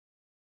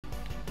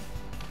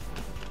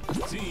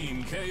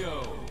Team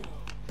KO.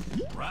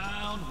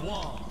 Round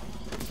 1.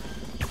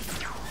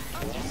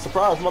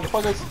 Surprise,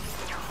 motherfuckers!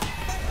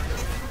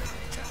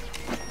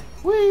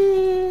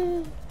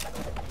 Whee!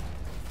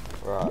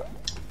 Right.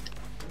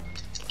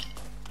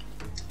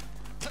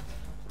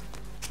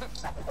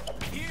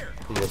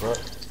 Here, bro.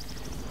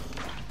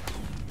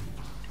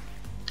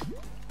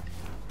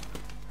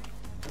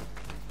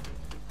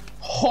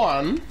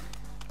 Juan?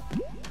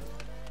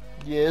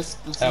 Yes,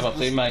 How about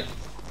teammate?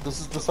 This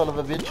is the son of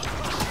a bitch.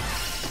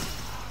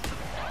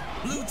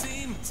 blue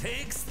team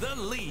takes the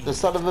lead. The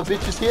son of a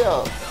bitch is here.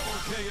 Double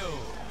KO.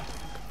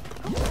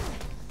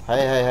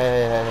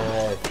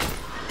 Hey.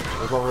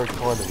 That's not very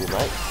kind of you,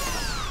 mate.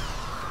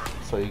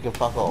 So you can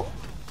fuck off.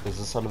 Because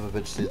the son of a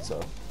bitch said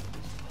so.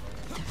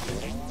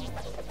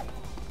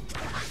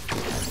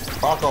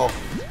 Fuck off.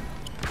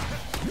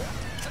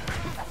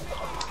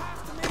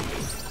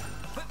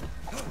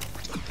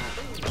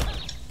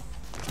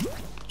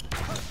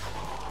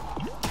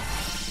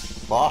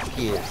 Fuck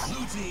yes.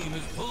 Blue team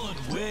is pulling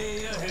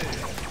way ahead.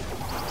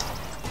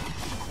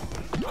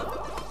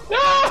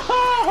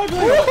 Ah! I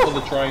got up for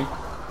the train.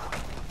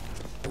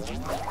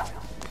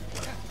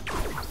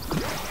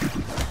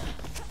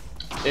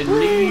 In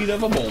need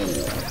of a ball.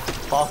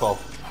 Fuck off.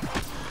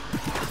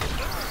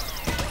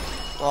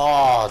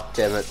 Oh,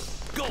 damn it.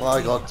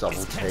 I got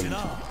double teamed.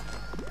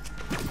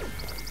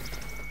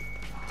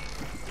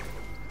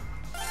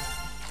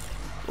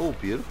 Oh,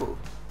 beautiful.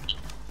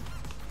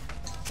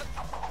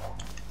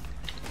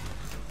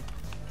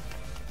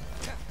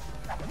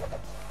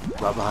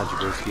 Right behind you,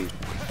 Brewski.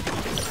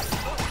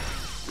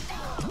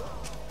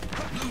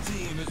 Blue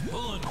team is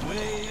pulling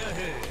way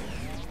ahead.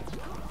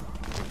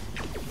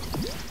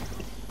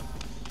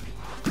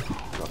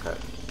 Okay.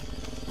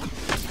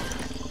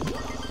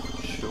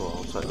 Sure,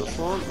 I'll take this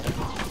one.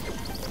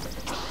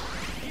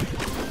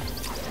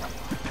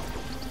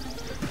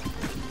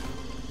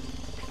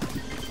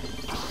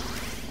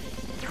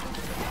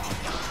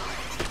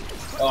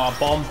 Ah,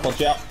 bomb,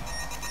 watch out.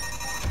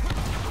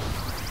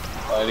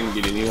 I didn't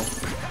get anyone.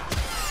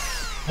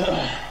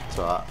 It's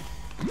alright.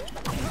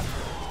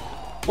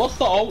 What's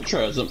the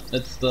ultra? Is it?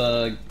 It's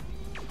the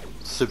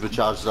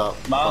Supercharged up.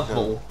 Mars Okay.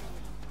 ball.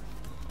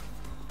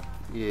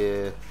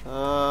 Yeah.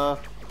 Well,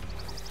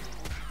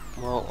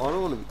 I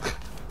don't want to.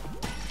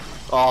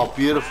 Oh,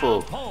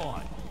 beautiful.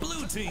 Point,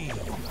 blue team.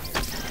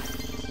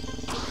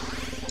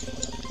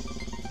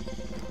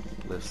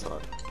 Left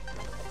side.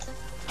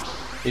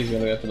 He's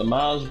gonna go for the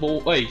Mars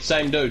ball. Wait,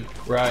 same dude.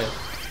 Right.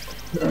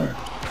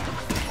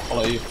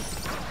 Follow you.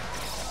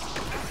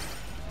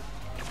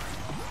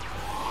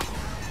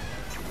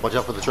 Watch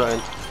out for the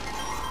train.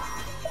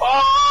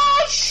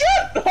 Oh shit!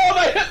 Oh,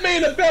 they hit me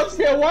and it bounced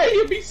me away.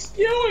 He'll be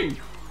skewing.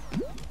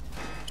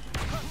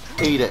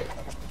 Eat it.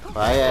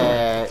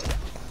 Right.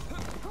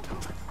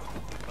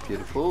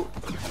 Beautiful.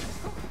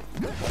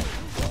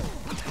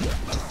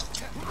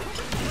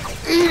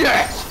 Eat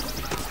it!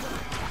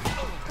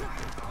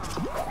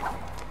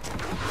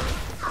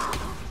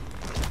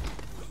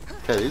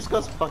 Okay, these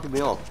guys are fucking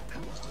me off.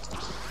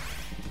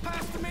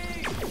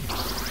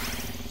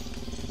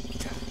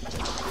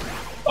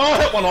 Oh,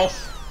 I hit one off.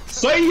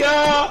 See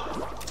ya!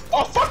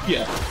 Oh, fuck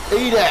yeah!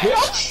 Eat it!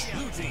 Bitch!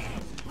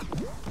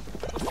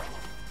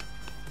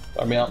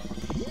 Throw me out.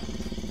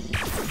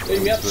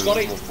 Leave me up,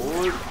 Scotty.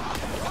 Forward.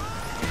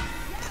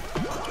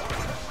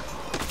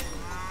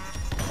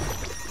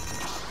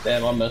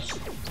 Damn, I missed.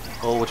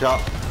 Oh, watch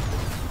out.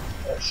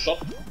 Oh,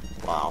 shot.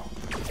 Wow.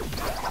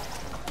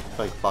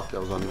 Thank fuck that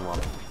was only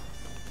one.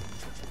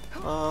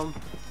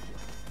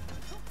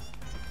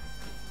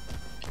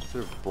 Is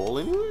there a ball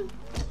anywhere?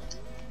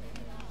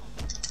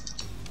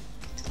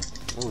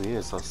 Oh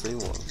yes, I see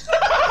one.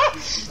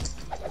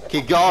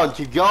 Keep going,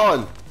 keep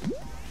going!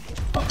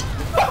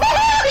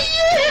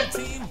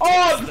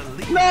 Oh,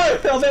 no!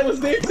 No, that was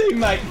their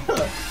teammate.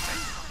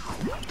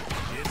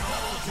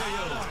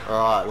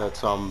 Alright,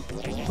 that's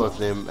both of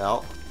them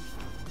out.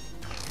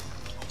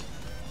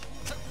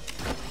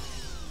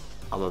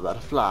 I'm about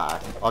to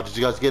fly. Oh, did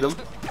you guys get him?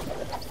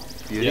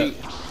 Beauty. Yep.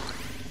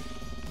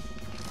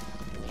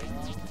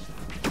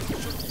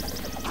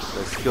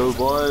 Let's go,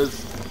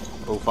 boys.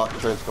 Oh fuck, the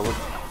train's coming.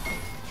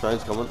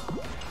 Train's coming.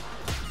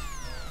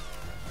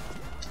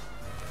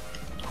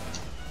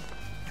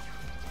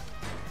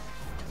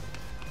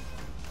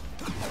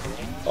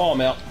 Oh,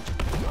 I'm out.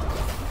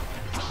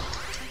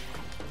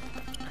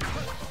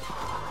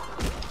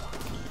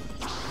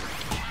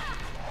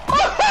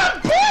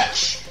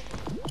 Bitch!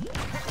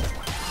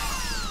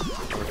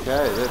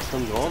 Okay, that's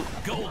him gone.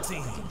 Gold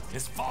team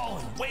is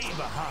falling way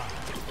behind.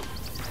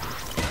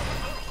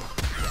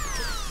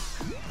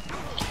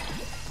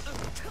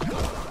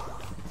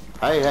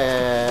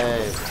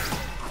 Hey.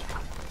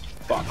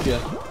 Fuck yeah.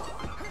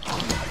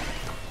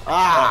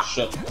 Ah! Oh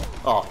shit.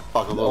 Oh,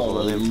 fuck, I lost one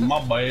of them. My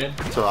bad.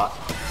 It's alright.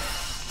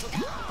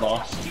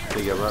 Nice.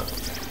 There you go, bro.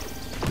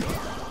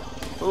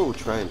 Oh,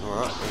 train.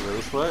 Alright, we'll go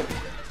this way.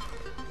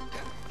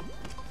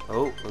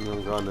 Oh, and then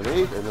we'll go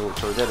underneath, and then we'll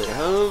throw that at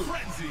home.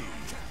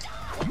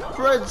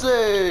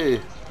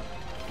 Frenzy!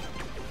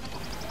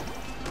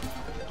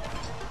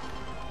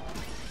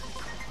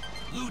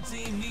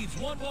 team needs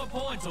one more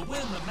point to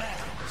win the match.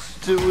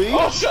 Do we?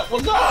 Oh shit,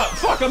 what's up?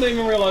 Fuck, I didn't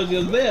even realize he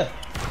was there.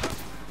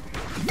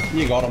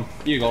 You got him.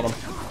 You got him.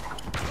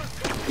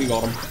 You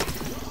got him.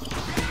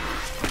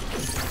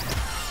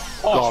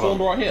 Oh, Got spawned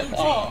him. right here.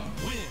 Oh.